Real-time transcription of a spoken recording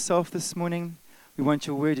Yourself this morning. We want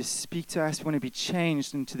your word to speak to us. We want to be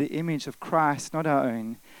changed into the image of Christ, not our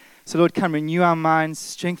own. So Lord, come renew our minds,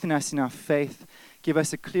 strengthen us in our faith. Give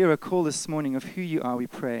us a clearer call this morning of who you are, we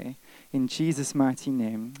pray. In Jesus' mighty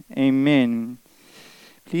name, amen.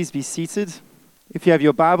 Please be seated. If you have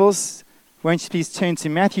your Bibles, won't you please turn to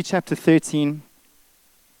Matthew chapter 13.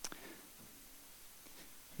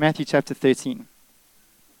 Matthew chapter 13.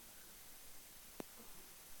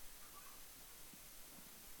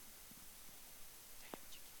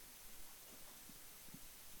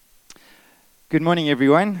 Good morning,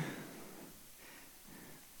 everyone.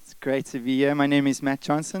 It's great to be here. My name is Matt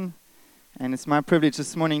Johnson, and it's my privilege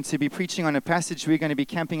this morning to be preaching on a passage we're going to be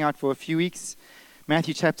camping out for a few weeks,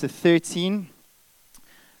 Matthew chapter 13,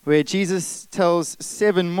 where Jesus tells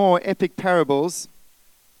 7 more epic parables.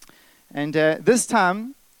 And this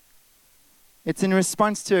time, it's in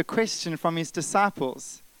response to a question from his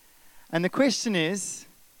disciples. And the question is,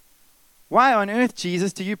 why on earth,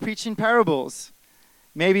 Jesus, do you preach in parables?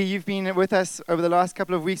 Maybe you've been with us over the last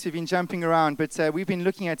couple of weeks. We've been jumping around, but we've been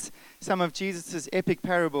looking at some of Jesus' epic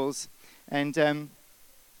parables. And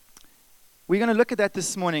we're going to look at that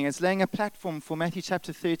this morning as laying a platform for Matthew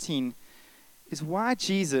chapter 13, is why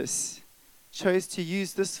Jesus chose to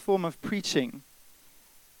use this form of preaching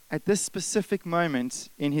at this specific moment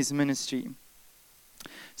in his ministry.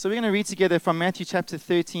 So we're going to read together from Matthew chapter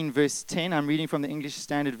 13, verse 10. I'm reading from the English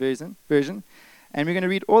Standard Version. And we're going to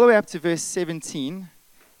read all the way up to verse 17.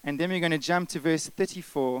 And then we're going to jump to verse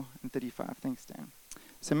 34 and 35. Thanks, Dan.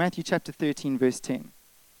 So Matthew chapter 13, verse 10.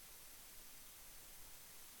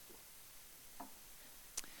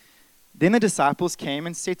 Then the disciples came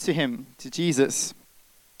and said to him, to Jesus,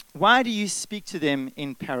 "Why do you speak to them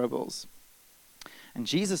in parables?" And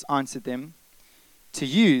Jesus answered them, "To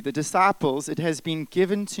you, the disciples, it has been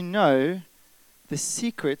given to know the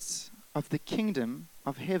secrets of the kingdom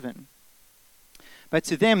of heaven. But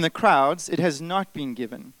to them, the crowds, it has not been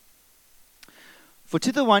given. For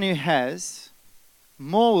to the one who has,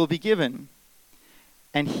 more will be given,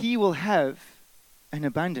 and he will have an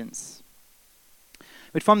abundance.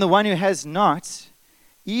 But from the one who has not,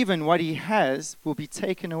 even what he has will be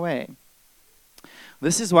taken away.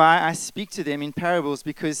 This is why I speak to them in parables,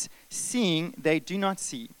 because seeing they do not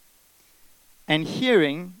see, and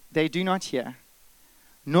hearing they do not hear,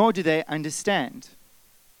 nor do they understand.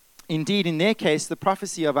 Indeed, in their case, the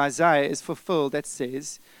prophecy of Isaiah is fulfilled that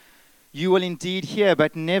says, 'You will indeed hear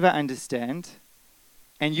but never understand,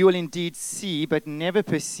 and you will indeed see but never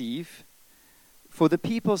perceive, for the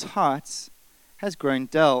people's hearts has grown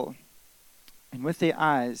dull, and with their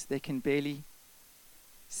eyes they can barely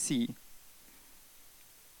see,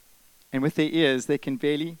 and with their ears they can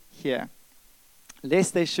barely hear,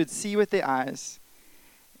 lest they should see with their eyes,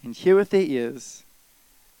 and hear with their ears,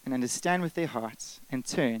 and understand with their hearts, and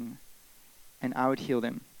turn, and I would heal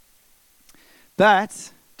them.'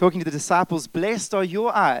 But," talking to the disciples, "blessed are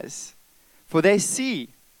your eyes, for they see,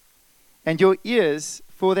 and your ears,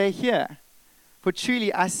 for they hear. For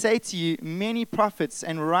truly I say to you, many prophets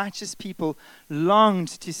and righteous people longed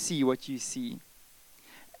to see what you see,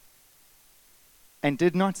 and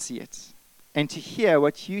did not see it, and to hear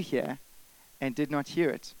what you hear, and did not hear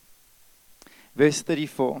it." Verse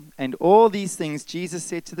 34, "And all these things Jesus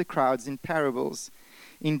said to the crowds in parables.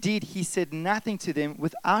 Indeed, he said nothing to them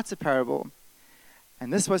without a parable.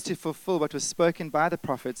 And this was to fulfill what was spoken by the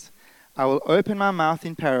prophets. I will open my mouth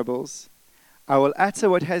in parables. I will utter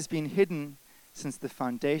what has been hidden since the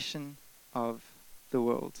foundation of the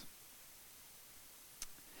world."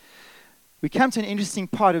 We come to an interesting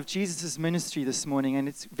part of Jesus' ministry this morning, and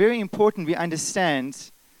it's very important we understand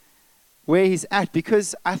where he's at,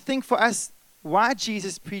 because I think for us, why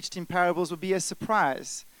Jesus preached in parables will be a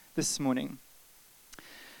surprise this morning.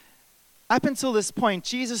 Up until this point,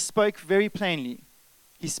 Jesus spoke very plainly.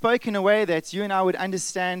 He spoke in a way that you and I would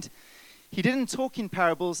understand. He didn't talk in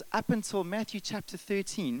parables up until Matthew chapter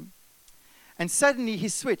 13. And suddenly he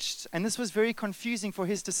switched, and this was very confusing for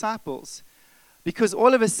his disciples, because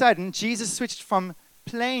all of a sudden, Jesus switched from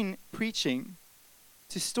plain preaching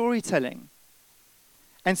to storytelling.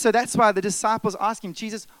 And so that's why the disciples asked him,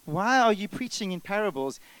 "Jesus, why are you preaching in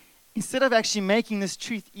parables?" Instead of actually making this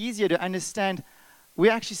truth easier to understand,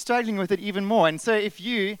 we're actually struggling with it even more. And so if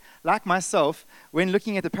you, like myself, when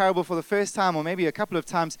looking at the parable for the first time, or maybe a couple of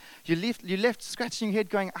times, you left scratching your head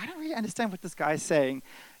going, "I don't really understand what this guy is saying,"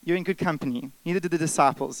 you're in good company. Neither did the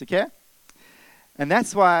disciples, okay? And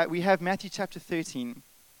that's why we have Matthew chapter 13,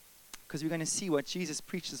 because we're going to see what Jesus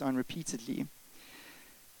preaches on repeatedly.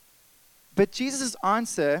 But Jesus'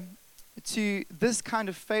 answer to this kind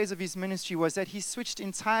of phase of his ministry was that he switched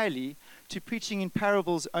entirely to preaching in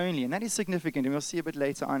parables only. And that is significant, and we'll see a bit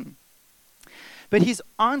later on. But his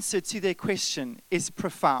answer to their question is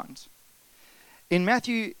profound. In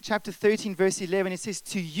Matthew chapter 13, verse 11, it says,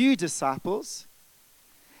 "To you, disciples,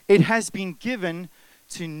 it has been given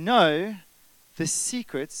to know the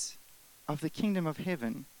secrets of the kingdom of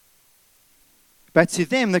heaven. But to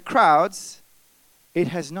them, the crowds, it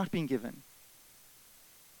has not been given."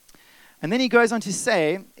 And then he goes on to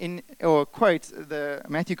say,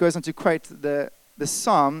 Matthew goes on to quote the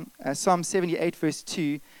Psalm 78, verse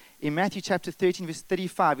 2, in Matthew chapter 13, verse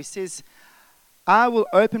 35. He says, "I will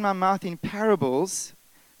open my mouth in parables,"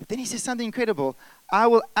 but then he says something incredible. "I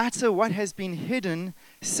will utter what has been hidden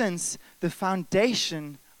since the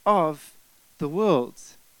foundation of the world."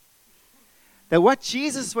 That what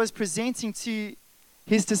Jesus was presenting to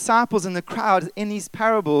his disciples and the crowd in these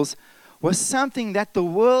parables was something that the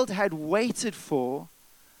world had waited for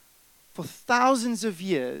thousands of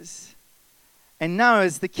years. And now,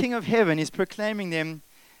 as the King of Heaven is proclaiming them,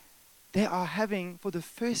 they are having for the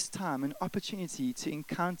first time an opportunity to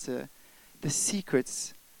encounter the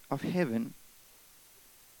secrets of heaven.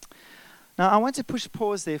 Now, I want to push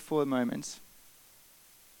pause there for a moment.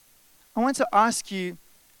 I want to ask you,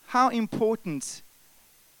 how important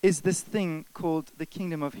is this thing called the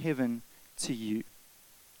kingdom of heaven to you?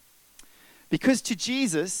 Because to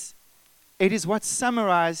Jesus, it is what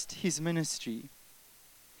summarized his ministry.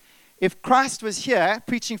 If Christ was here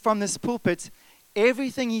preaching from this pulpit,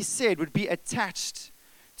 everything he said would be attached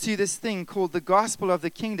to this thing called the gospel of the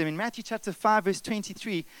kingdom. In Matthew chapter 5, verse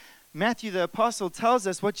 23, Matthew the apostle tells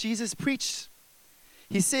us what Jesus preached.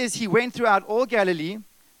 He says he went throughout all Galilee,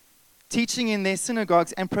 teaching in their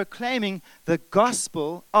synagogues and proclaiming the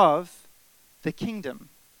gospel of the kingdom.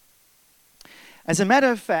 As a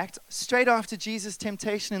matter of fact, straight after Jesus'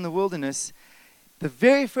 temptation in the wilderness, the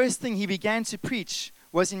very first thing he began to preach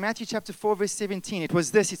was in Matthew chapter 4, verse 17. It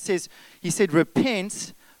was this. It says, he said,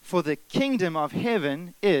 "Repent, for the kingdom of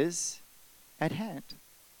heaven is at hand."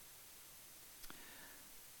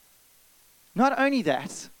 Not only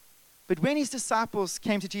that, but when his disciples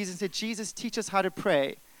came to Jesus and said, "Jesus, teach us how to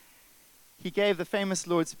pray," he gave the famous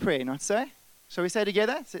Lord's Prayer, not so? Shall we say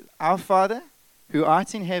together? It said, "Our Father, who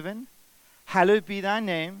art in heaven, hallowed be thy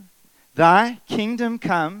name. Thy kingdom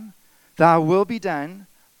come, thy will be done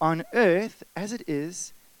on earth as it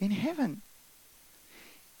is in heaven."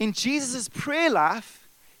 In Jesus' prayer life,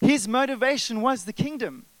 his motivation was the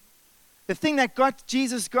kingdom. The thing that got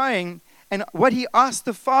Jesus going and what he asked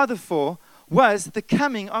the Father for was the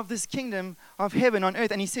coming of this kingdom of heaven on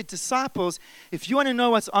earth. And he said, "Disciples, if you want to know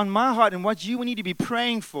what's on my heart and what you need to be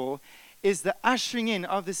praying for, is the ushering in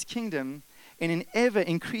of this kingdom in an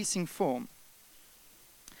ever-increasing form."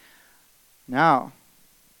 Now,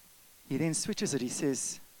 he then switches it. He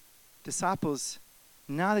says, "Disciples,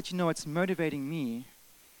 now that you know what's motivating me,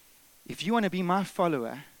 if you want to be my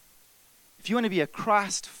follower, if you want to be a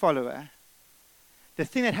Christ follower, the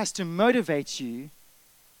thing that has to motivate you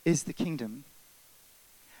is the kingdom."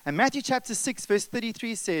 And Matthew chapter 6, verse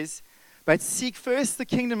 33 says, "But seek first the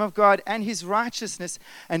kingdom of God and his righteousness,"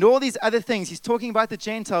 and all these other things. He's talking about the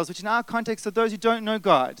Gentiles, which in our context are those who don't know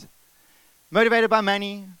God. Motivated by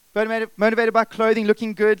money, motivated by clothing,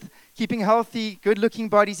 looking good, keeping healthy, good-looking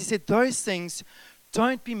bodies. He said, those things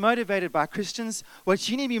don't be motivated by, Christians. What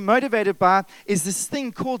you need to be motivated by is this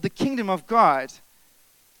thing called the kingdom of God.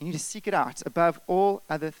 You need to seek it out above all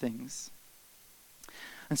other things.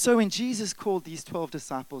 And so when Jesus called these 12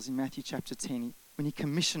 disciples in Matthew chapter 10, when he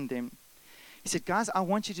commissioned them, he said, "Guys, I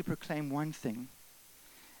want you to proclaim one thing."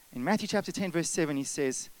 In Matthew chapter 10, verse 7, he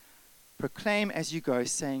says, "Proclaim as you go,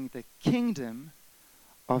 saying, the kingdom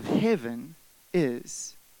of heaven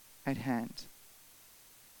is at hand."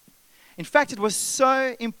 In fact, it was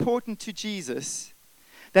so important to Jesus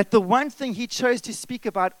that the one thing he chose to speak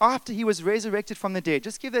about after he was resurrected from the dead,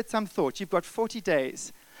 just give that some thought. You've got 40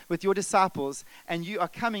 days with your disciples, and you are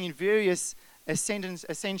coming in various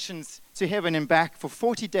ascensions to heaven and back for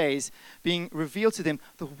 40 days being revealed to them.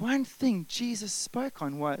 The one thing Jesus spoke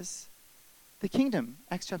on was the kingdom.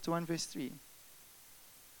 Acts chapter 1, verse 3.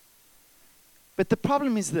 But the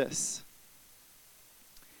problem is this,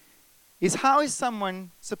 is how is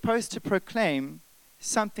someone supposed to proclaim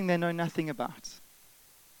something they know nothing about?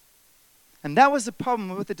 And that was the problem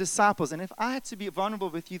with the disciples. And if I had to be vulnerable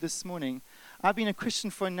with you this morning, I've been a Christian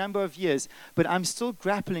for a number of years, but I'm still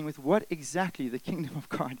grappling with what exactly the kingdom of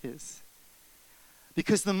God is.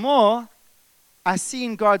 Because the more I see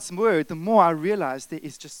in God's word, the more I realize there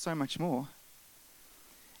is just so much more.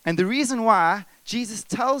 And the reason why Jesus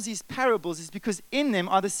tells these parables is because in them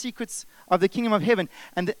are the secrets of the kingdom of heaven.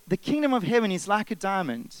 And the kingdom of heaven is like a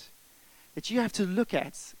diamond that you have to look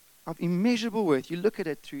at, of immeasurable worth. You look at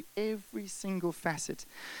it through every single facet.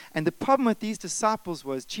 And the problem with these disciples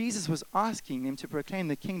was Jesus was asking them to proclaim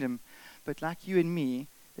the kingdom, but like you and me,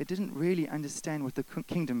 they didn't really understand what the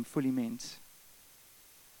kingdom fully meant.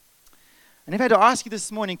 And if I had to ask you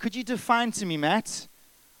this morning, could you define to me, Matt,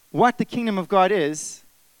 what the kingdom of God is?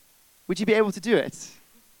 Would you be able to do it?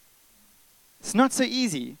 It's not so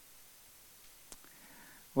easy.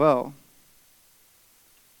 Well,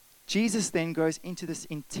 Jesus then goes into this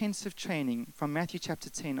intensive training from Matthew chapter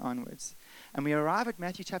 10 onwards. And we arrive at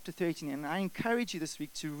Matthew chapter 13, and I encourage you this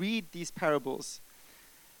week to read these parables.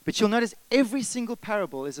 But you'll notice every single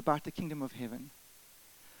parable is about the kingdom of heaven.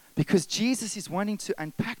 Because Jesus is wanting to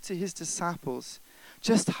unpack to his disciples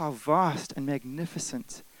just how vast and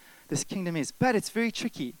magnificent this kingdom is. But it's very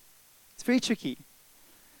tricky. It's very tricky.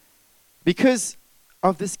 Because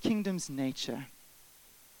of this kingdom's nature.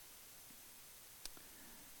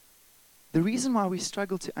 The reason why we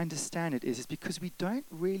struggle to understand it is because we don't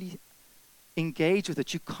really engage with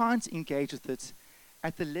it. You can't engage with it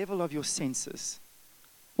at the level of your senses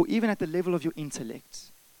or even at the level of your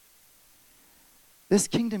intellect. This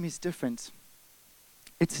kingdom is different.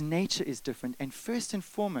 Its nature is different. And first and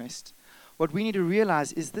foremost, what we need to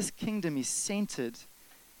realize is this kingdom is centered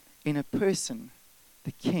in a person,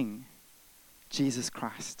 the King, Jesus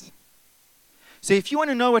Christ. So if you want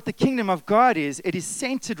to know what the kingdom of God is, it is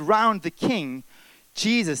centered around the King,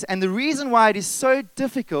 Jesus. And the reason why it is so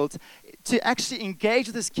difficult to actually engage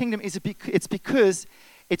with this kingdom is it's because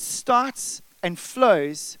it starts and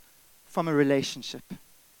flows from a relationship.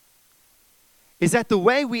 Is that the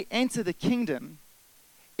way we enter the kingdom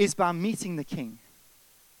is by meeting the King.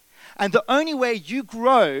 And the only way you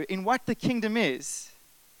grow in what the kingdom is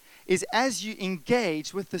as you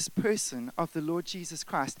engage with this person of the Lord Jesus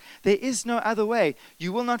Christ. There is no other way.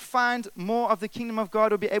 You will not find more of the kingdom of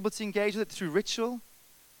God or be able to engage with it through ritual,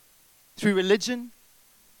 through religion.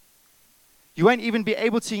 You won't even be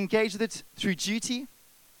able to engage with it through duty.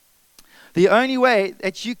 The only way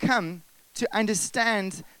that you come to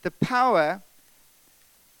understand the power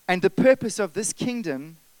and the purpose of this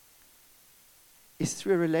kingdom is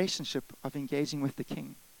through a relationship of engaging with the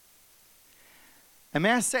King. And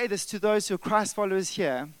may I say this to those who are Christ followers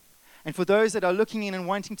here, and for those that are looking in and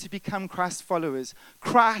wanting to become Christ followers,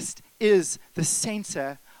 Christ is the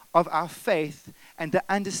center of our faith and the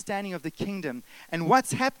understanding of the kingdom. And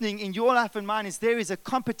what's happening in your life and mine is there is a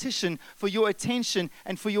competition for your attention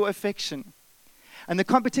and for your affection. And the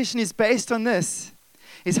competition is based on this,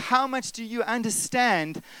 is how much do you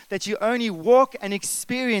understand that you only walk and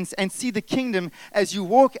experience and see the kingdom as you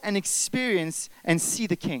walk and experience and see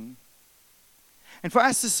the King. And for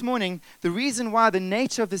us this morning, the reason why the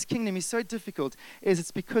nature of this kingdom is so difficult is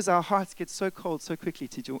it's because our hearts get so cold so quickly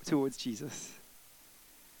towards Jesus.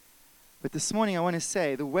 But this morning I want to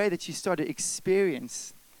say the way that you start to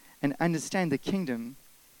experience and understand the kingdom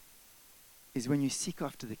is when you seek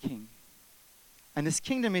after the King. And this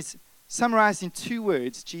kingdom is summarized in 2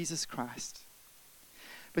 words, Jesus Christ.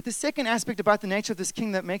 But the second aspect about the nature of this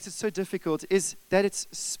kingdom that makes it so difficult is that it's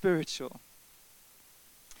spiritual.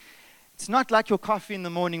 It's not like your coffee in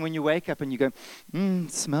the morning when you wake up and you go,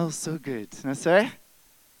 it smells so good. And I say,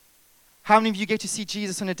 how many of you get to see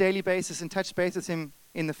Jesus on a daily basis and touch base with him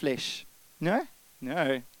in the flesh? No?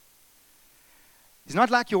 No. He's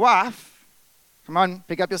not like your wife. Come on,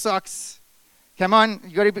 pick up your socks. Come on,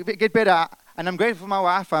 you got to get better. And I'm grateful for my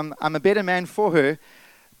wife. I'm a better man for her.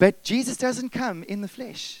 But Jesus doesn't come in the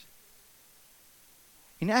flesh.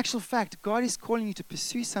 In actual fact, God is calling you to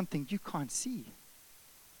pursue something you can't see.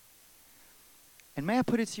 And may I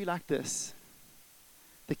put it to you like this?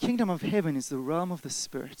 The kingdom of heaven is the realm of the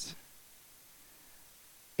Spirit.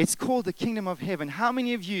 It's called the kingdom of heaven. How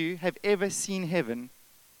many of you have ever seen heaven?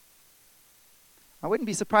 I wouldn't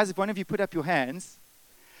be surprised if one of you put up your hands.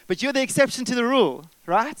 But you're the exception to the rule,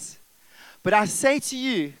 right? But I say to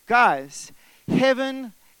you, guys,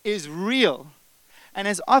 heaven is real. And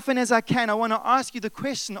as often as I can, I want to ask you the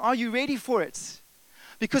question, are you ready for it?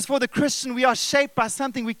 Because for the Christian, we are shaped by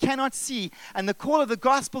something we cannot see. And the call of the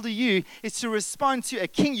gospel to you is to respond to a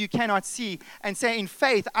King you cannot see and say, in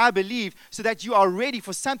faith, I believe, so that you are ready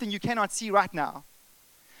for something you cannot see right now.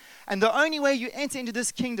 And the only way you enter into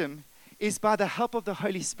this kingdom is by the help of the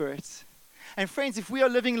Holy Spirit. And friends, if we are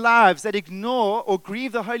living lives that ignore or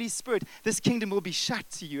grieve the Holy Spirit, this kingdom will be shut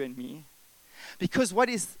to you and me. Because what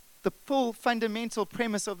is the full fundamental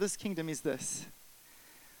premise of this kingdom is this,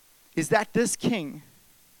 is that this King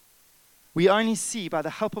we only see by the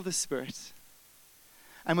help of the Spirit.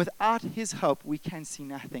 And without his help, we can see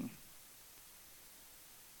nothing.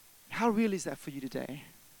 How real is that for you today?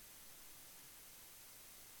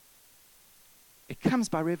 It comes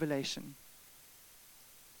by revelation.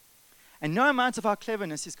 And no amount of our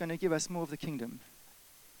cleverness is going to give us more of the kingdom.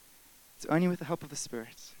 It's only with the help of the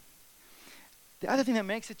Spirit. The other thing that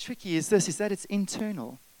makes it tricky is that it's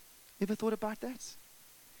internal. You ever thought about that?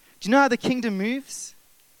 Do you know how the kingdom moves?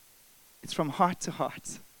 It's from heart to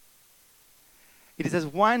heart. It is as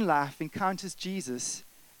one life encounters Jesus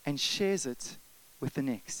and shares it with the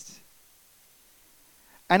next.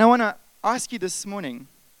 And I want to ask you this morning,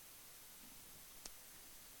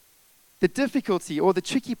 the difficulty or the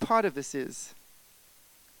tricky part of this is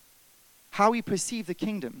how we perceive the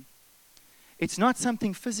kingdom. It's not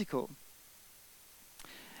something physical.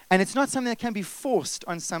 And it's not something that can be forced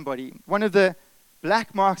on somebody. One of the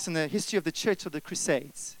black marks in the history of the church of the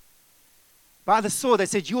Crusades. By the sword, they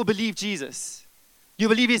said, you will believe Jesus. You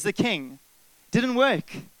believe he's the king. Didn't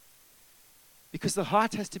work. Because the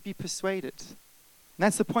heart has to be persuaded. And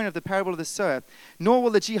that's the point of the parable of the sower. Nor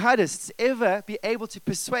will the jihadists ever be able to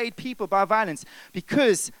persuade people by violence,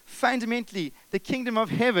 because fundamentally the kingdom of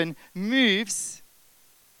heaven moves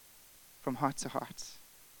from heart to heart.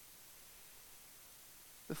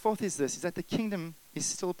 The fourth is that the kingdom is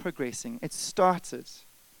still progressing. It started,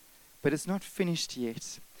 but it's not finished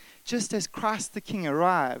yet. Just as Christ the King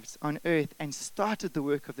arrived on earth and started the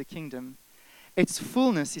work of the kingdom, its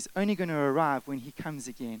fullness is only going to arrive when he comes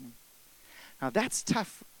again. Now that's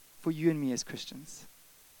tough for you and me as Christians.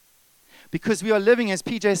 Because we are living, as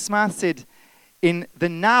P.J. Smyth said, in the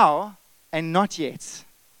now and not yet.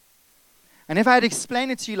 And if I had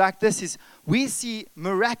explained it to you like this, is we see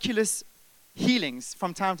miraculous healings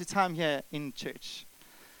from time to time here in church.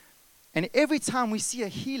 And every time we see a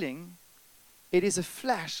healing, it is a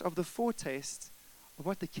flash of the foretaste of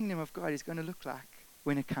what the kingdom of God is going to look like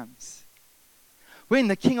when it comes. When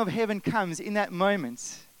the King of Heaven comes in that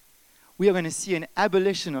moment, we are going to see an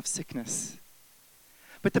abolition of sickness.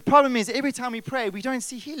 But the problem is, every time we pray, we don't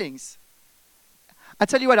see healings. I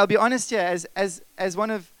tell you what, I'll be honest here, as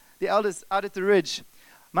one of the elders out at the Ridge,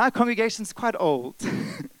 my congregation's quite old.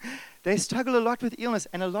 They struggle a lot with illness,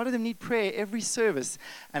 and a lot of them need prayer every service.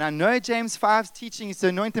 And I know James 5's teaching is to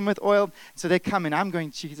anoint them with oil, so they come, and I'm going,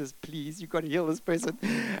 Jesus, please, you've got to heal this person.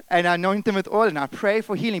 And I anoint them with oil, and I pray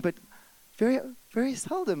for healing, but very, very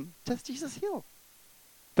seldom does Jesus heal.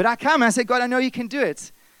 But I come and I say, God, I know you can do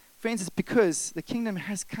it. Friends, it's because the kingdom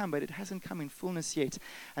has come, but it hasn't come in fullness yet.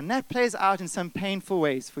 And that plays out in some painful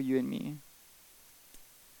ways for you and me.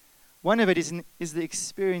 One of it is the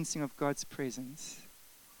experiencing of God's presence.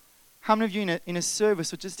 How many of you in a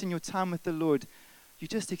service or just in your time with the Lord, you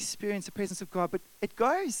just experience the presence of God, but it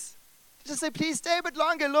goes. You just say, please stay a bit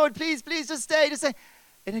longer, Lord, please just stay. Just say,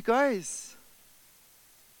 and it goes.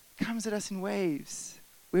 It comes at us in waves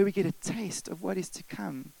where we get a taste of what is to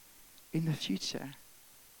come in the future.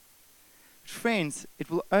 But friends, it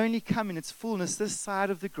will only come in its fullness this side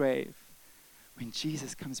of the grave when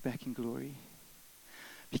Jesus comes back in glory.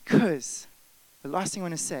 Because, the last thing I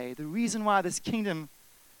want to say, the reason why this kingdom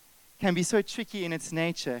can be so tricky in its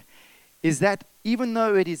nature is that even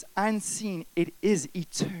though it is unseen, it is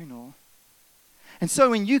eternal. And so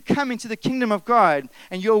when you come into the kingdom of God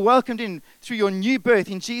and you're welcomed in through your new birth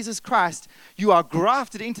in Jesus Christ, you are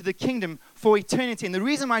grafted into the kingdom for eternity. And the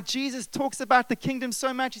reason why Jesus talks about the kingdom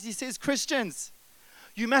so much is he says, Christians,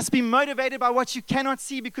 you must be motivated by what you cannot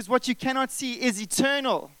see, because what you cannot see is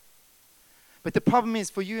eternal. But the problem is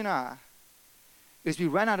for you and I, is we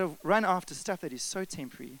run after stuff that is so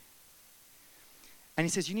temporary. And he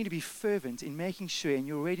says you need to be fervent in making sure in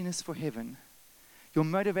your readiness for heaven, your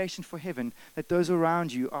motivation for heaven, that those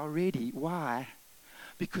around you are ready. Why?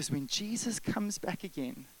 Because when Jesus comes back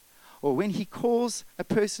again, or when he calls a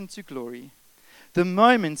person to glory, the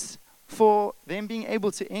moments for them being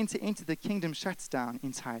able to enter into the kingdom shuts down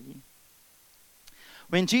entirely.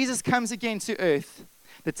 When Jesus comes again to earth,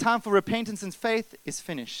 the time for repentance and faith is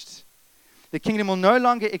finished. The kingdom will no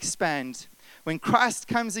longer expand. When Christ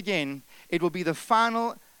comes again, it will be the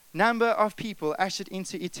final number of people ushered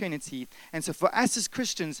into eternity. And so for us as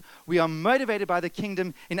Christians, we are motivated by the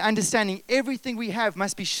kingdom in understanding everything we have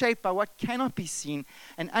must be shaped by what cannot be seen,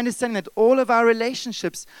 and understanding that all of our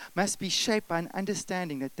relationships must be shaped by an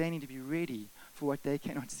understanding that they need to be ready for what they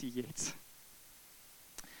cannot see yet.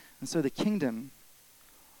 And so the kingdom,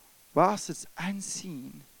 whilst it's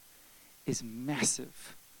unseen, is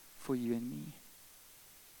massive for you and me.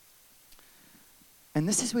 And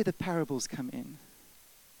this is where the parables come in.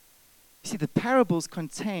 You see, the parables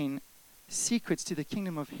contain secrets to the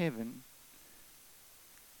kingdom of heaven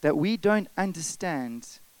that we don't understand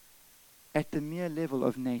at the mere level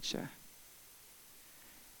of nature.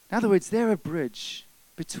 In other words, they're a bridge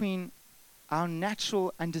between our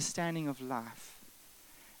natural understanding of life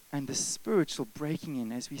and the spiritual breaking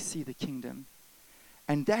in as we see the kingdom.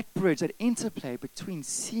 And that bridge, that interplay between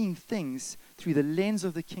seeing things through the lens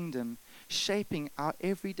of the kingdom, shaping our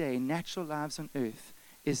everyday natural lives on earth,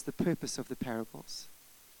 is the purpose of the parables.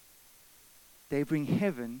 They bring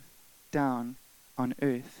heaven down on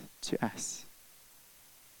earth to us.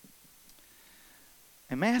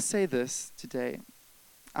 And may I say this today?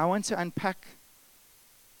 I want to unpack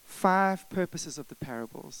 5 purposes of the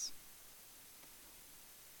parables.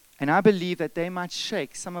 And I believe that they might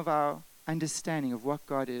shake some of our understanding of what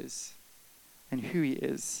God is and who He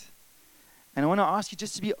is. And I want to ask you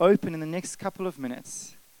just to be open in the next couple of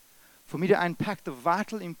minutes for me to unpack the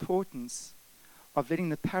vital importance of letting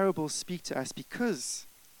the parables speak to us, because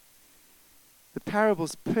the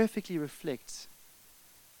parables perfectly reflect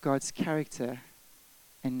God's character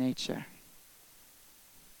and nature.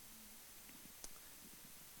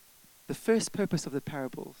 The first purpose of the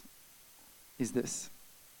parable is this,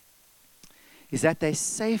 is that they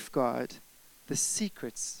safeguard the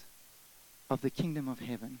secrets of the kingdom of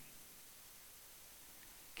heaven.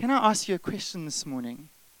 Can I ask you a question this morning?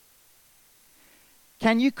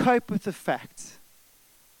 Can you cope with the fact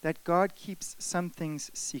that God keeps some things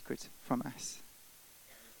secret from us?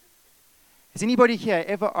 Has anybody here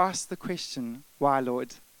ever asked the question, why,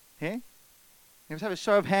 Lord? Yeah? Let's have a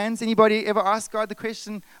show of hands. Anybody ever asked God the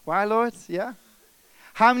question, why, Lord? Yeah?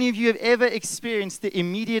 How many of you have ever experienced the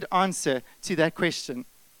immediate answer to that question?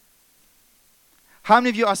 How many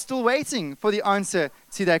of you are still waiting for the answer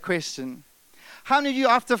to that question? How many of you,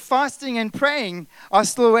 after fasting and praying, are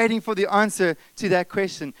still waiting for the answer to that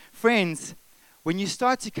question? Friends, when you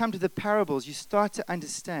start to come to the parables, you start to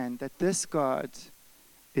understand that this God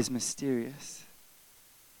is mysterious.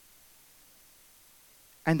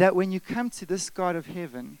 And that when you come to this God of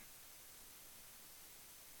heaven,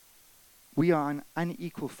 we are on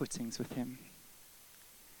unequal footings with Him.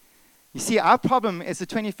 You see, our problem as the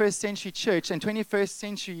 21st century church and 21st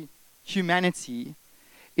century humanity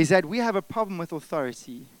is that we have a problem with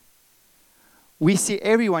authority. We see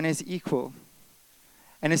everyone as equal.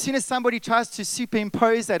 And as soon as somebody tries to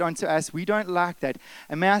superimpose that onto us, we don't like that.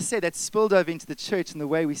 And may I say that spilled over into the church and the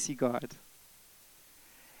way we see God.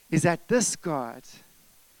 Is that this God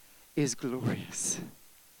is glorious.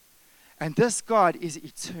 And this God is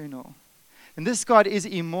eternal. And this God is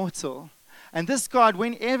immortal. And this God,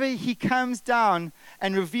 whenever He comes down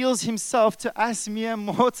and reveals Himself to us mere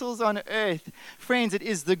mortals on earth, friends, it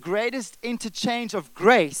is the greatest interchange of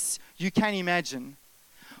grace you can imagine.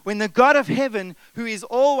 When the God of heaven, who is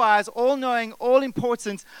all-wise, all-knowing,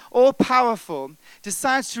 all-important, all-powerful,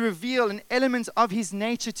 decides to reveal an element of His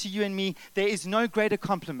nature to you and me, there is no greater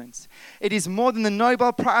compliment. It is more than the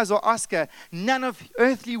Nobel Prize or Oscar. None of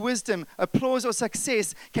earthly wisdom, applause, or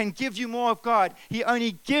success can give you more of God. He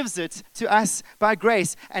only gives it to us by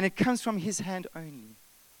grace, and it comes from His hand only.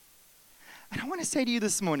 And I want to say to you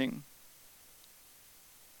this morning,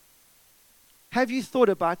 have you thought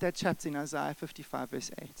about that chapter in Isaiah 55, verse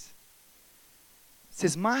 8? It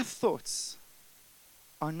says, my thoughts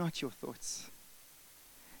are not your thoughts.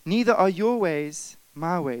 Neither are your ways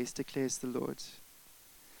my ways, declares the Lord.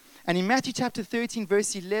 And in Matthew chapter 13,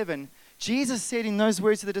 verse 11, Jesus said in those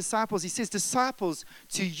words to the disciples, He says, disciples,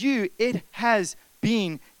 to you it has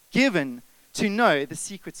been given to know the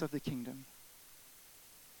secrets of the kingdom.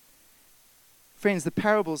 Friends, the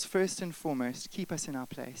parables, first and foremost, keep us in our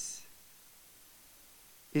place.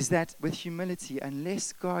 Is that with humility,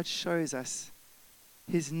 unless God shows us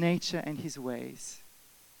His nature and His ways,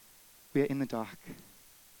 we are in the dark.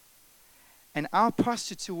 And our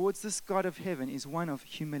posture towards this God of heaven is one of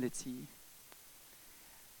humility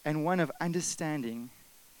and one of understanding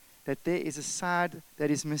that there is a side that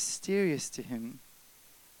is mysterious to Him,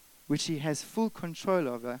 which He has full control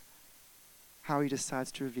over how He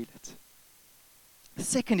decides to reveal it. The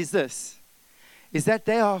second is this, is that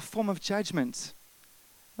they are a form of judgment.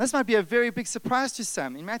 This might be a very big surprise to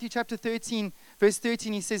some. In Matthew chapter 13, verse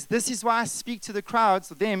 13, He says, this is why I speak to the crowds,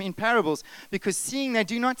 them in parables, because seeing they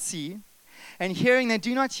do not see, and hearing they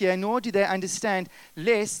do not hear, nor do they understand,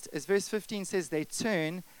 lest, as verse 15 says, they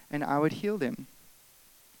turn and I would heal them.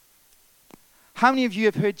 How many of you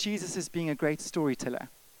have heard Jesus as being a great storyteller?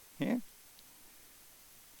 Yeah?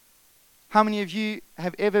 How many of you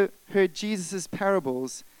have ever heard Jesus'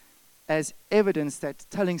 parables as evidence that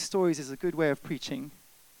telling stories is a good way of preaching?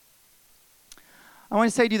 I want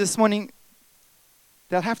to say to you this morning,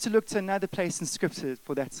 they'll have to look to another place in Scripture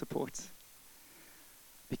for that support.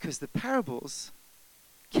 Because the parables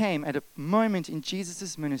came at a moment in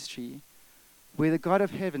Jesus' ministry where the God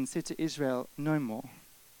of heaven said to Israel, "No more."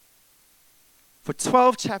 For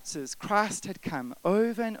 12 chapters, Christ had come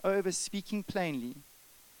over and over, speaking plainly,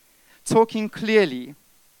 talking clearly,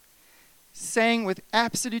 saying with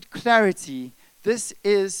absolute clarity, "This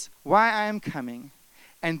is why I am coming,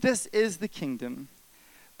 and this is the kingdom."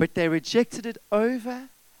 But they rejected it over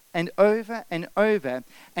and over and over.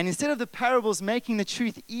 And instead of the parables making the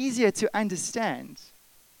truth easier to understand,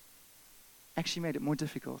 actually made it more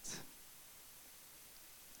difficult.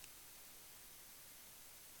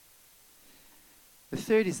 The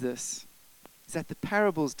third is this, is that the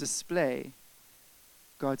parables display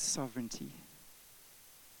God's sovereignty.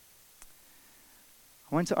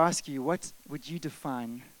 I want to ask you, what would you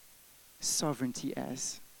define sovereignty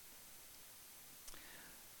as?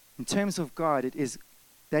 In terms of God, it is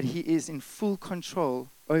that He is in full control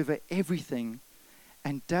over everything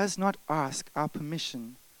and does not ask our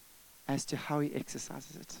permission as to how He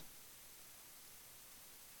exercises it.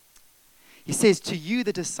 He says, "To you,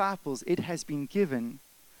 the disciples, it has been given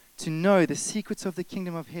to know the secrets of the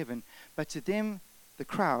kingdom of heaven, but to them, the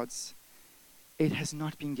crowds, it has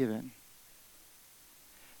not been given."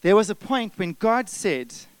 There was a point when God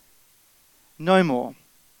said, "No more."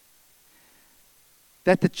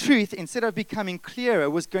 That the truth, instead of becoming clearer,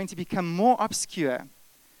 was going to become more obscure,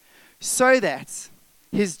 so that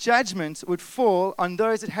His judgment would fall on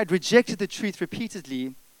those that had rejected the truth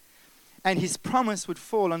repeatedly, and His promise would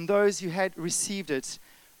fall on those who had received it,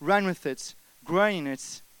 run with it, grown in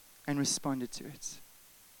it, and responded to it.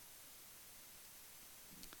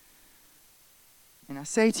 And I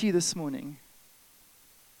say to you this morning,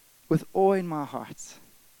 with awe in my heart,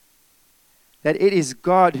 that it is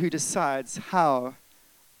God who decides how,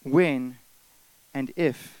 when, and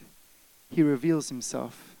if He reveals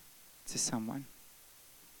Himself to someone.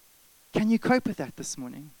 Can you cope with that this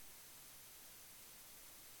morning?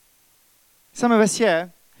 Some of us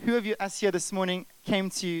here, who of us here this morning came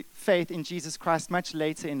to faith in Jesus Christ much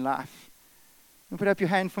later in life? You put up your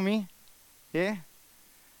hand for me? Yeah?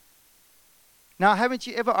 Now, haven't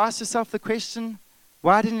you ever asked yourself the question,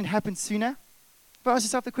 why didn't it happen sooner? Ever asked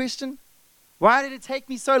yourself the question, why did it take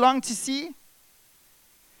me so long to see?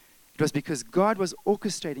 It was because God was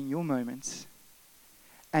orchestrating your moment,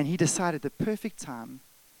 and He decided the perfect time,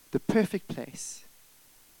 the perfect place.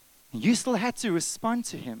 And you still had to respond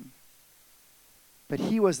to Him, but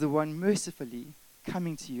He was the one mercifully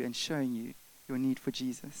coming to you and showing you your need for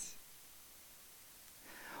Jesus.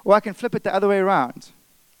 Or I can flip it the other way around.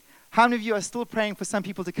 How many of you are still praying for some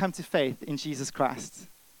people to come to faith in Jesus Christ?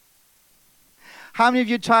 How many of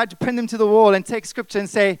you tried to pin them to the wall and take scripture and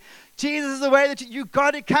say, "Jesus is the way that you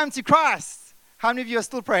got to come to Christ"? How many of you are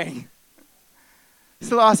still praying?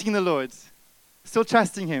 Still asking the Lord? Still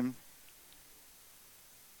trusting Him?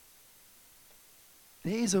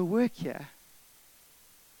 There is a work here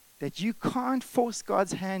that you can't force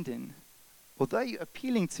God's hand in, although you're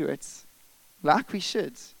appealing to it like we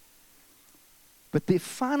should. But the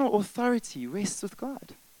final authority rests with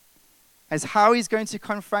God as how He's going to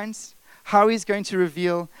confront, how He's going to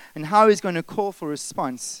reveal, and how He's going to call for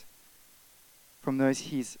response from those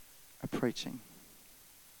He's approaching.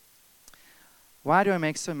 Why do I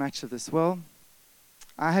make so much of this? Well,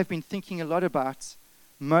 I have been thinking a lot about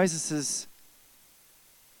Moses'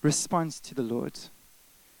 response to the Lord.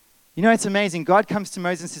 You know, it's amazing. God comes to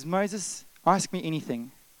Moses and says, "Moses, ask me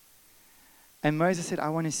anything." And Moses said, "I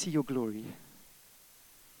want to see your glory."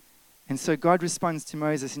 And so God responds to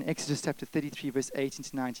Moses in Exodus chapter 33, verse 18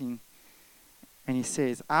 to 19. And He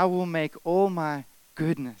says, "I will make all my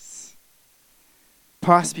goodness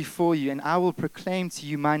pass before you, and I will proclaim to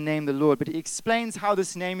you my name, the Lord." But He explains how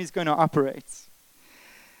this name is going to operate.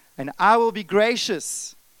 "And I will be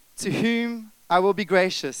gracious to whom I will be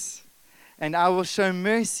gracious, and I will show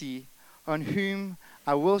mercy on whom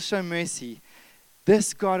I will show mercy."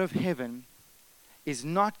 This God of heaven is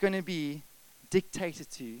not going to be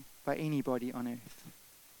dictated to by anybody on earth.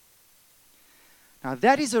 Now,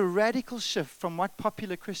 that is a radical shift from what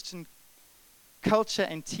popular Christian culture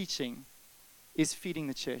and teaching is feeding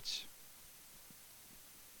the church.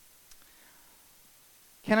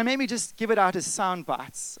 Can I maybe just give it out as sound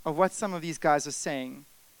bites of what some of these guys are saying,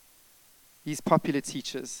 these popular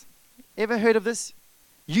teachers? Ever heard of this?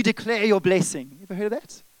 You declare your blessing. Ever heard of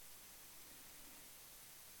that?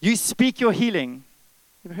 You speak your healing.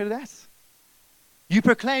 Ever heard of that? You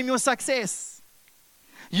proclaim your success.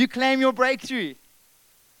 You claim your breakthrough.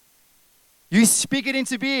 You speak it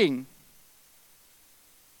into being.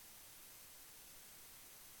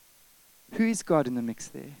 Who is God in the mix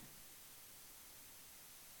there?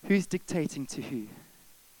 Who's dictating to who?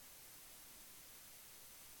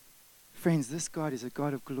 Friends, this God is a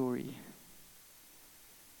God of glory.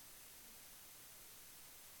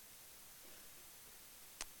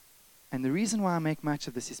 And the reason why I make much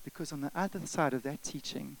of this is because on the other side of that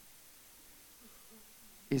teaching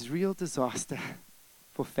is real disaster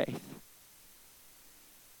for faith.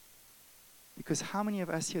 Because how many of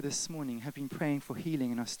us here this morning have been praying for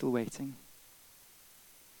healing and are still waiting?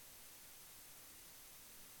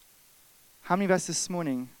 How many of us this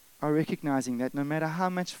morning are recognizing that no matter how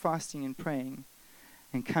much fasting and praying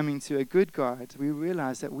and coming to a good God, we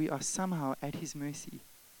realize that we are somehow at His mercy?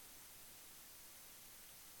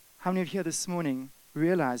 How many of you here this morning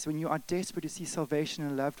realize when you are desperate to see salvation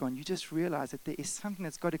in a loved one, you just realize that there is something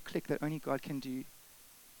that's got to click that only God can do?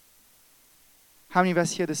 How many of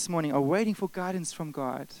us here this morning are waiting for guidance from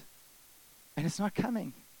God and it's not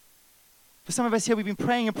coming? For some of us here, we've been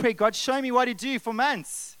praying and praying, God, show me what to do for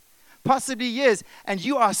months, possibly years, and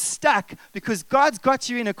you are stuck because God's got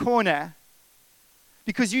you in a corner.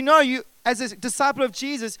 Because you know you, as a disciple of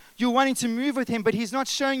Jesus, you're wanting to move with Him, but He's not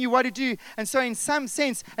showing you what to do. And so in some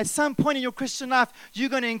sense, at some point in your Christian life, you're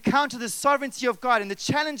going to encounter the sovereignty of God. And the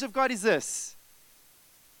challenge of God is this: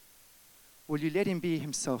 will you let Him be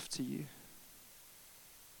Himself to you?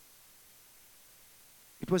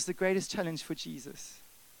 It was the greatest challenge for Jesus.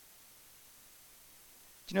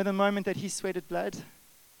 Do you know the moment that He sweated blood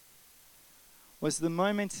was the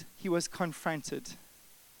moment He was confronted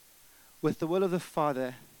with the will of the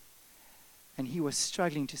Father, and He was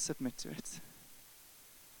struggling to submit to it.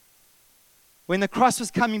 When the cross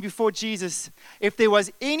was coming before Jesus, if there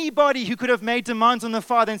was anybody who could have made demands on the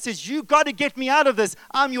Father and says, you got to get me out of this.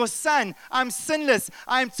 I'm your son. I'm sinless.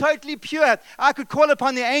 I'm totally pure. I could call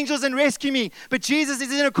upon the angels and rescue me. But Jesus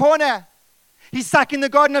is in a corner. He's stuck in the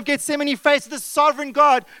Garden of Gethsemane, faced with the sovereign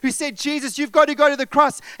God who said, Jesus, you've got to go to the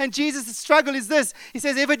cross. And Jesus' struggle is this. He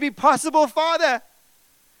says, if it be possible, Father,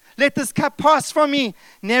 let this cup pass from me.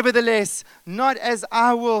 Nevertheless, not as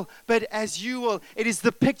I will, but as you will. It is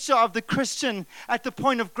the picture of the Christian at the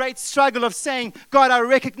point of great struggle of saying, God, I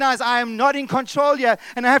recognize I am not in control here,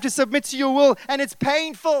 and I have to submit to your will, and it's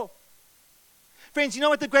painful. Friends, you know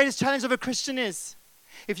what the greatest challenge of a Christian is?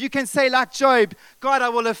 If you can say like Job, God, I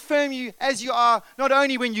will affirm you as you are, not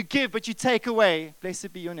only when you give, but you take away.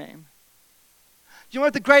 Blessed be your name. You know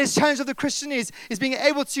what the greatest challenge of the Christian is being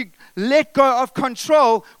able to let go of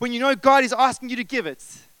control when you know God is asking you to give it.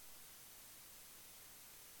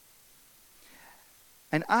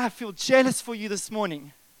 And I feel jealous for you this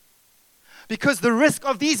morning because the risk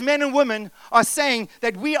of these men and women are saying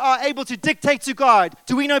that we are able to dictate to God.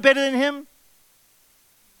 Do we know better than Him?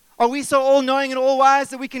 Are we so all-knowing and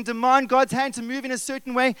all-wise that we can demand God's hand to move in a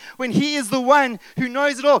certain way when He is the one who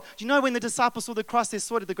knows it all? Do you know when the disciples saw the cross, they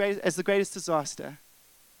saw it as the greatest disaster?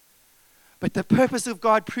 But the purpose of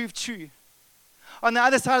God proved true. On the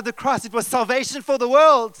other side of the cross, it was salvation for the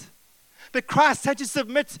world. But Christ had to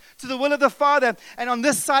submit to the will of the Father. And on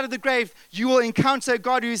this side of the grave, you will encounter a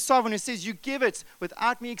God who is sovereign, who says, you give it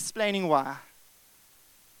without me explaining why.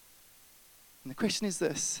 And the question is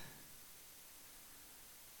this: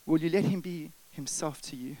 will you let Him be Himself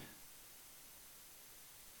to you?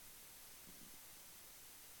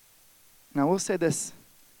 And I will say this.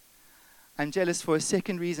 I'm jealous for a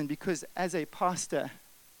second reason, because as a pastor,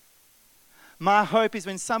 my hope is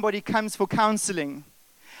when somebody comes for counseling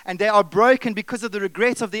and they are broken because of the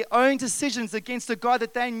regret of their own decisions against a God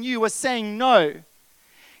that they knew was saying no,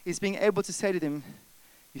 is being able to say to them,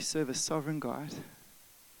 you serve a sovereign God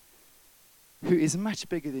who is much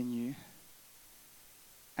bigger than you.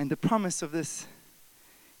 And the promise of this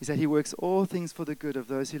is that He works all things for the good of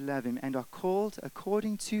those who love Him and are called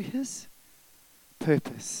according to His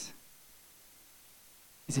purpose.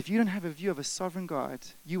 Is if you don't have a view of a sovereign God,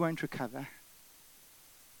 you won't recover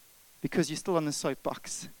because you're still on the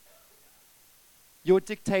soapbox. Your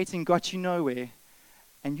dictating got you nowhere,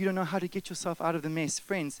 and you don't know how to get yourself out of the mess.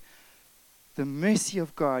 Friends, the mercy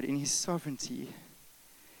of God in His sovereignty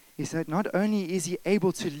is that not only is He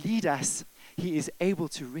able to lead us, He is able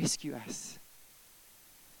to rescue us.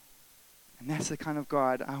 And that's the kind of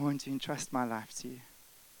God I want to entrust my life to.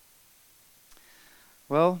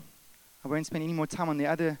 Well, I won't spend any more time on the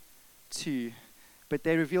other two, but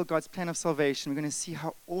they reveal God's plan of salvation. We're going to see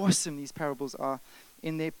how awesome these parables are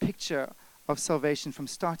in their picture of salvation from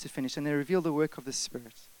start to finish, and they reveal the work of the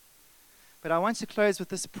Spirit. But I want to close with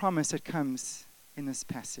this promise that comes in this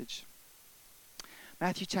passage.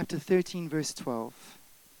 Matthew chapter 13, verse 12.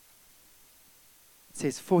 It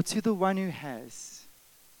says, for to the one who has,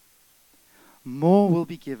 more will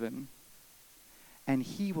be given, and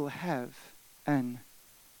he will have an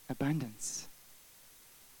abundance.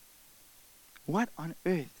 What on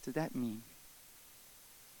earth did that mean?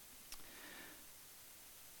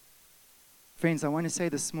 Friends, I want to say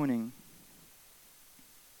this morning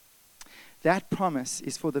That promise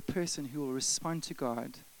is for the person who will respond to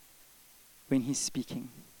God when he's speaking.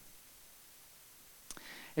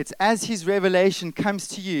 It's as his revelation comes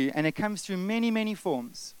to you, and it comes through many, many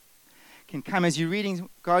forms. It can come as you're reading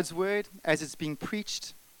God's word, as it's being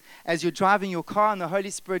preached, as you're driving your car and the Holy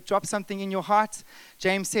Spirit drops something in your heart.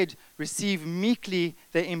 James said, receive meekly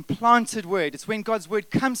the implanted word. It's when God's word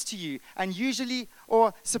comes to you, and usually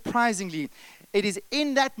or surprisingly, it is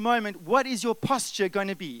in that moment, what is your posture going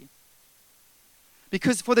to be?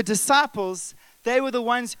 Because for the disciples, they were the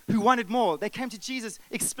ones who wanted more. They came to Jesus,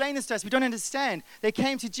 explain this to us, we don't understand. They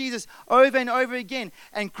came to Jesus over and over again.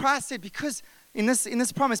 And Christ said, because in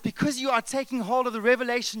this promise, because you are taking hold of the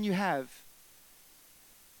revelation you have,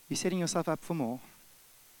 you're setting yourself up for more.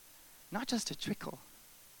 Not just a trickle,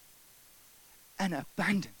 an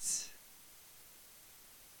abundance.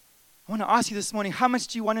 I want to ask you this morning, how much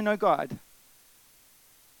do you want to know God?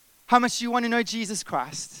 How much do you want to know Jesus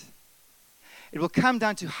Christ? It will come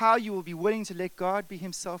down to how you will be willing to let God be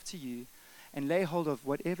himself to you and lay hold of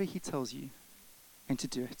whatever he tells you and to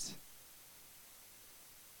do it.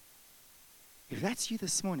 If that's you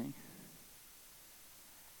this morning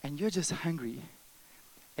and you're just hungry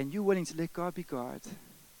and you're willing to let God be God,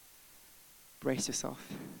 brace yourself.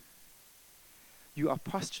 You are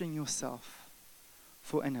posturing yourself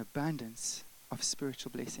for an abundance of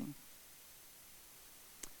spiritual blessing.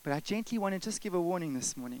 But I gently want to just give a warning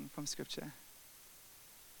this morning from Scripture.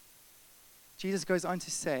 Jesus goes on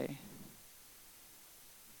to say,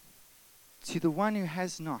 to the one who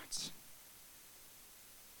has not,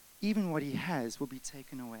 even what he has will be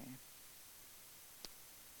taken away.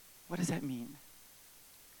 What does that mean?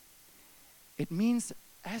 It means,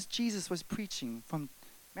 as Jesus was preaching from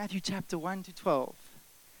Matthew chapter 1 to 12,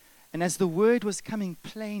 and as the word was coming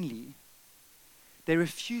plainly, they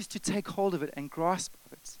refused to take hold of it and grasp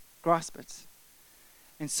it.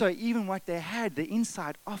 And so even what they had, the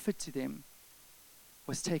inside offered to them,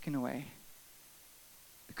 was taken away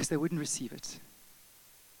because they wouldn't receive it.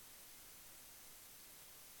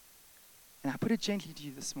 And I put it gently to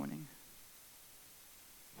you this morning.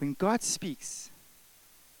 When God speaks,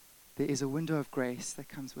 there is a window of grace that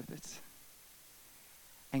comes with it.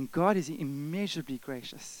 And God is immeasurably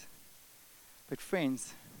gracious. But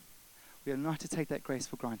friends, we are not to take that grace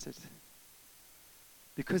for granted.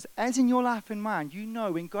 Because as in your life and mine, you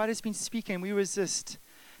know when God has been speaking, we resist.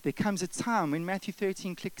 There comes a time when Matthew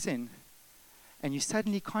 13 clicks in and you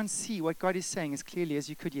suddenly can't see what God is saying as clearly as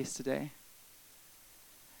you could yesterday.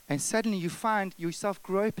 And suddenly you find yourself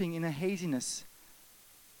groping in a haziness.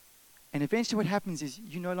 And eventually what happens is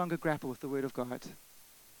you no longer grapple with the Word of God.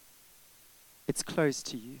 It's closed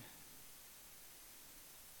to you.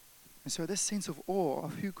 And so this sense of awe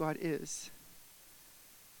of who God is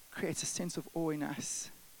creates a sense of awe in us.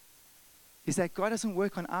 Is that God doesn't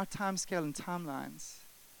work on our time scale and timelines.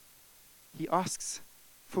 He asks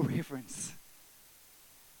for reverence.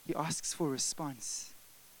 He asks for response.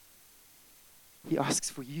 He asks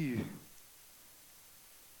for you.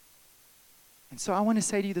 And so I want to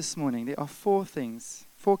say to you this morning, there are four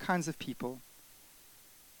kinds of people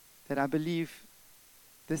that I believe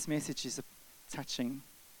this message is touching.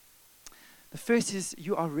 The first is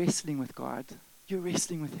you are wrestling with God. You're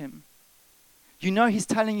wrestling with him. You know he's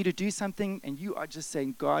telling you to do something and you are just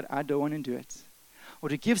saying, God, I don't want to do it. Or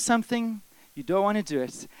to give something, you don't want to do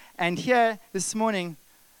it. And here this morning,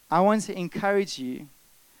 I want to encourage you,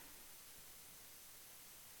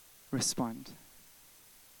 respond.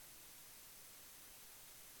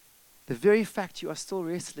 The very fact you are still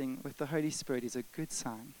wrestling with the Holy Spirit is a good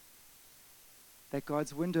sign that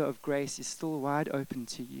God's window of grace is still wide open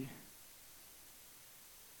to you.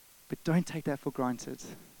 But don't take that for granted.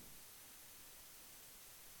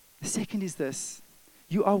 The second is this.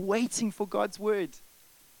 You are waiting for God's word.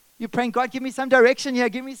 You're praying, God, give me some direction here.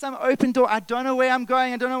 Give me some open door. I don't know where I'm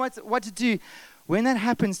going. I don't know what to do. When that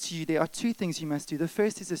happens to you, there are two things you must do. The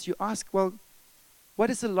first is this. You ask, well, what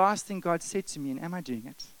is the last thing God said to me, and am I doing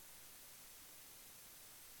it?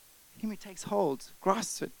 Him who takes hold,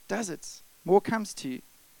 grasps it, does it. More comes to you.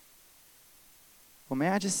 Or may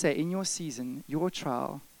I just say, in your season, your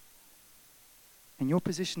trial, and your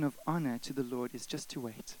position of honor to the Lord is just to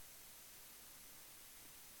wait.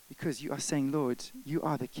 Because you are saying, Lord, you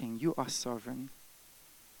are the King. You are sovereign.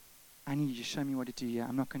 I need you to show me what to do here.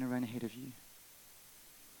 I'm not going to run ahead of you.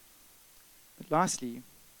 But lastly,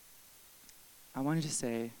 I wanted to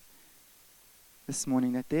say this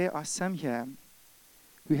morning that there are some here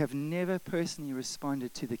who have never personally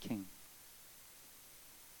responded to the King.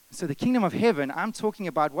 So the kingdom of heaven, I'm talking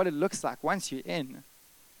about what it looks like once you're in.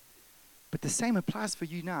 But the same applies for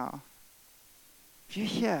you now. If you're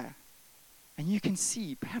here And you can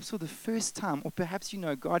see, perhaps for the first time, or perhaps you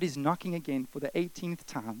know God is knocking again for the 18th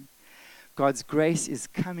time. God's grace is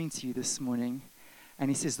coming to you this morning. And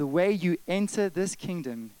he says the way you enter this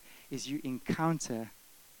kingdom is you encounter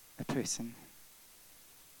a person.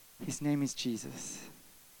 His name is Jesus.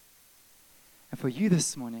 And for you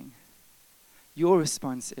this morning, your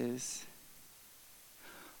response is,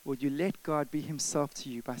 will you let God be himself to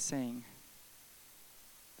you by saying,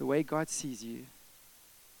 the way God sees you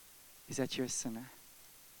is that you're a sinner?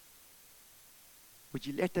 Would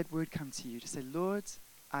you let that word come to you to say, Lord,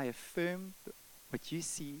 I affirm what you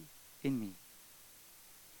see in me?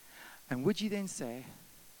 And would you then say,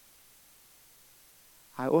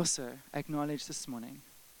 I also acknowledge this morning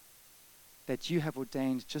that you have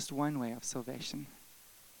ordained just one way of salvation.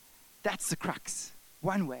 That's the crux.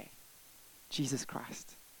 One way. Jesus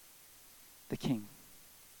Christ, the King.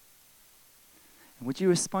 And would you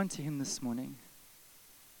respond to him this morning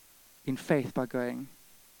in faith by going,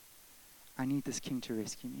 I need this King to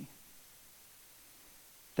rescue me?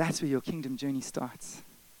 That's where your kingdom journey starts.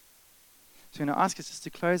 So I'm going to ask us just to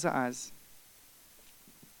close our eyes.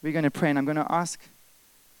 We're going to pray, and I'm going to ask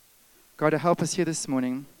God to help us here this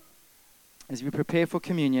morning as we prepare for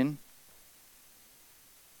communion.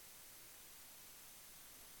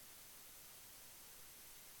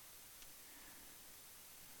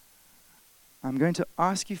 I'm going to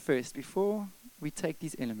ask you first, before we take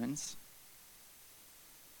these elements,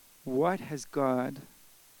 what has God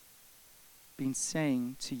been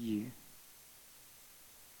saying to you?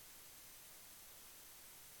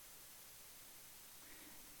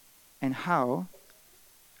 And how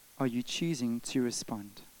are you choosing to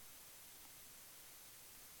respond?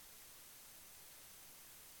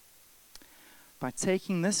 By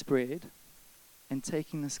taking this bread and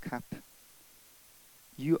taking this cup,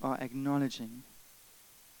 you are acknowledging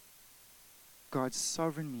God's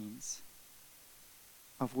sovereign means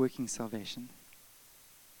of working salvation.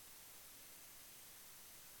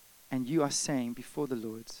 And you are saying before the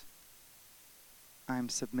Lord, I am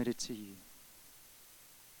submitted to you.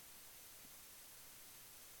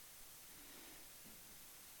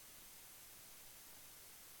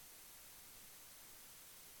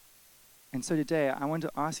 And so today, I want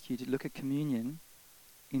to ask you to look at communion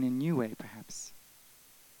in a new way, perhaps.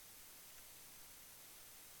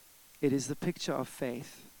 It is the picture of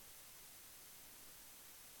faith.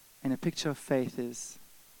 And a picture of faith is,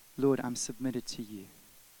 Lord, I'm submitted to you.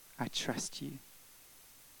 I trust you.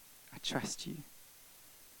 I trust you.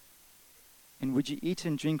 And would you eat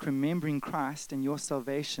and drink remembering Christ and your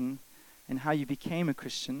salvation and how you became a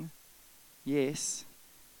Christian? Yes.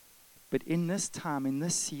 But in this time, in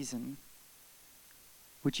this season,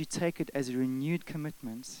 would you take it as a renewed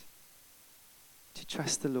commitment to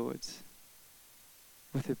trust the Lord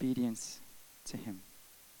with obedience to him?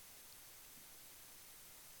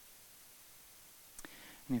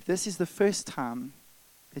 And if this is the first time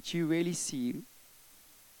that you really see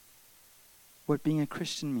what being a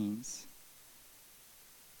Christian means,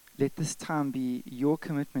 let this time be your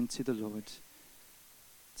commitment to the Lord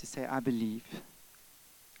to say, I believe,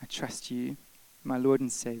 I trust you, my Lord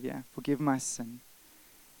and Savior, forgive my sin.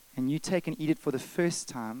 And you take and eat it for the first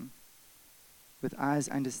time with eyes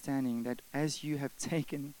understanding that as you have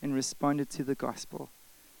taken and responded to the gospel,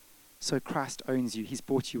 so Christ owns you. He's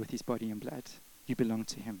bought you with his body and blood. You belong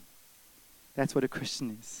to him. That's what a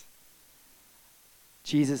Christian is.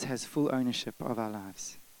 Jesus has full ownership of our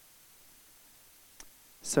lives.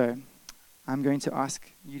 So I'm going to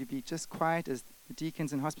ask you to be just quiet as the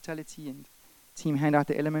deacons in hospitality and team hand out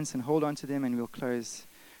the elements and hold on to them, and we'll close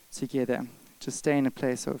together. Just stay in a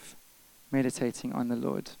place of meditating on the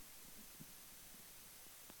Lord.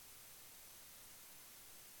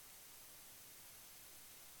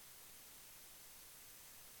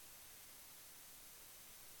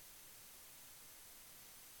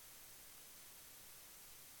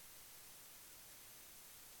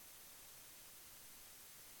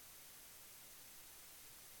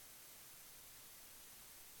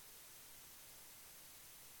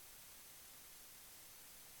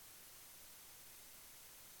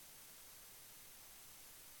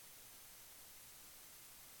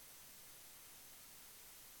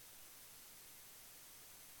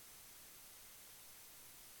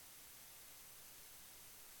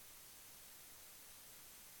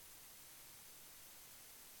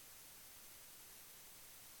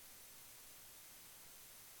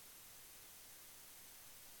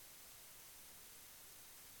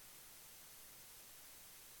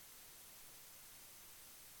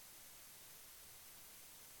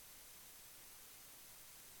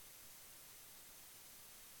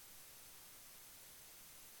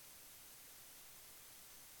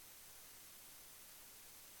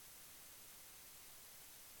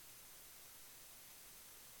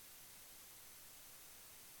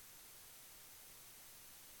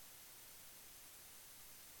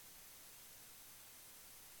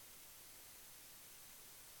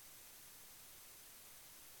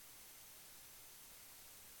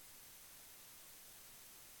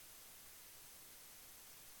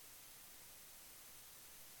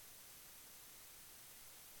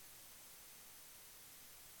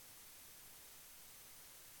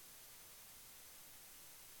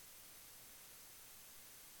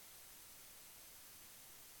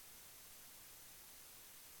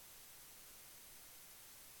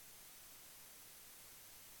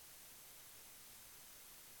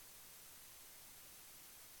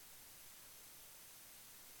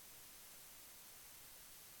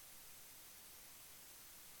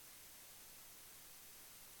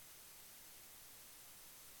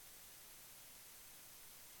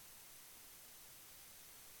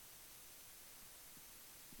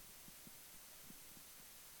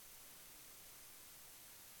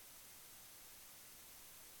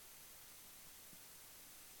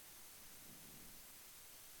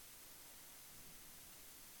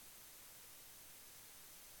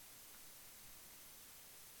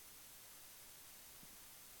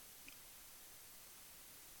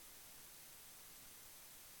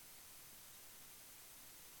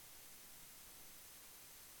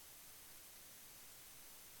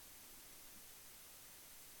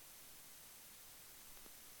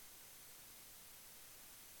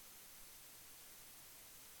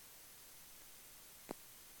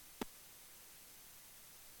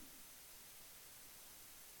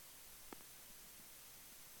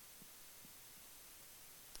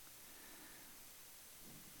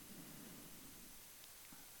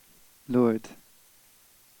 Lord.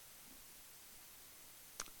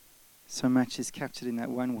 So much is captured in that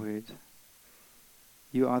one word.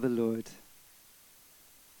 You are the Lord.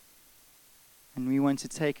 And we want to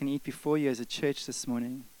take and eat before you as a church this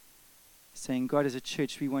morning, saying, God, as a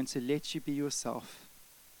church, we want to let you be yourself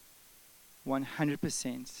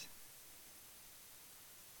 100%.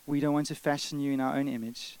 We don't want to fashion you in our own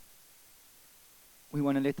image. We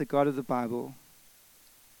want to let the God of the Bible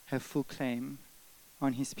have full claim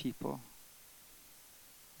on his people.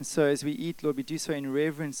 And so as we eat, Lord, we do so in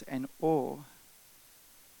reverence and awe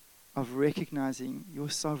of recognizing your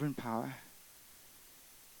sovereign power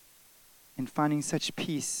and finding such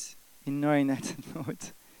peace in knowing that, Lord,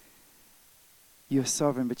 you're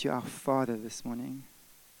sovereign, but you're our Father this morning.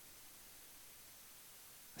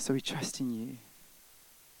 So we trust in you.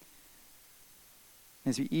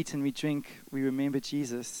 As we eat and we drink, we remember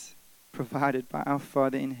Jesus, provided by our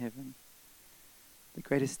Father in heaven, the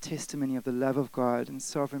greatest testimony of the love of God and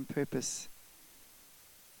sovereign purpose,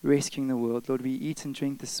 rescuing the world. Lord, we eat and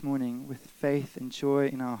drink this morning with faith and joy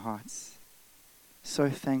in our hearts. So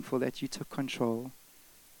thankful that you took control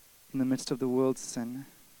in the midst of the world's sin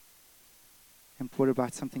and brought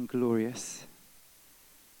about something glorious.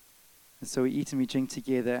 And so we eat and we drink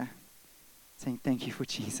together, saying thank you for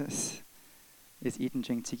Jesus. Let's eat and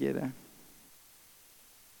drink together.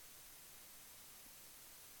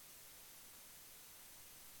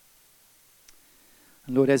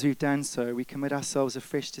 And Lord, as we've done so, we commit ourselves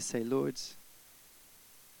afresh to say, Lord,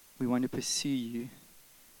 we want to pursue you.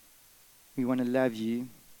 We want to love you.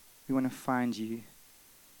 We want to find you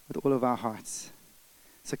with all of our hearts.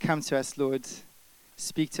 So come to us, Lord.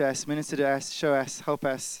 Speak to us, minister to us, show us, help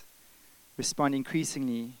us respond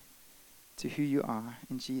increasingly to who you are.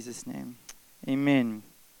 In Jesus' name, amen.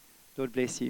 Lord bless you.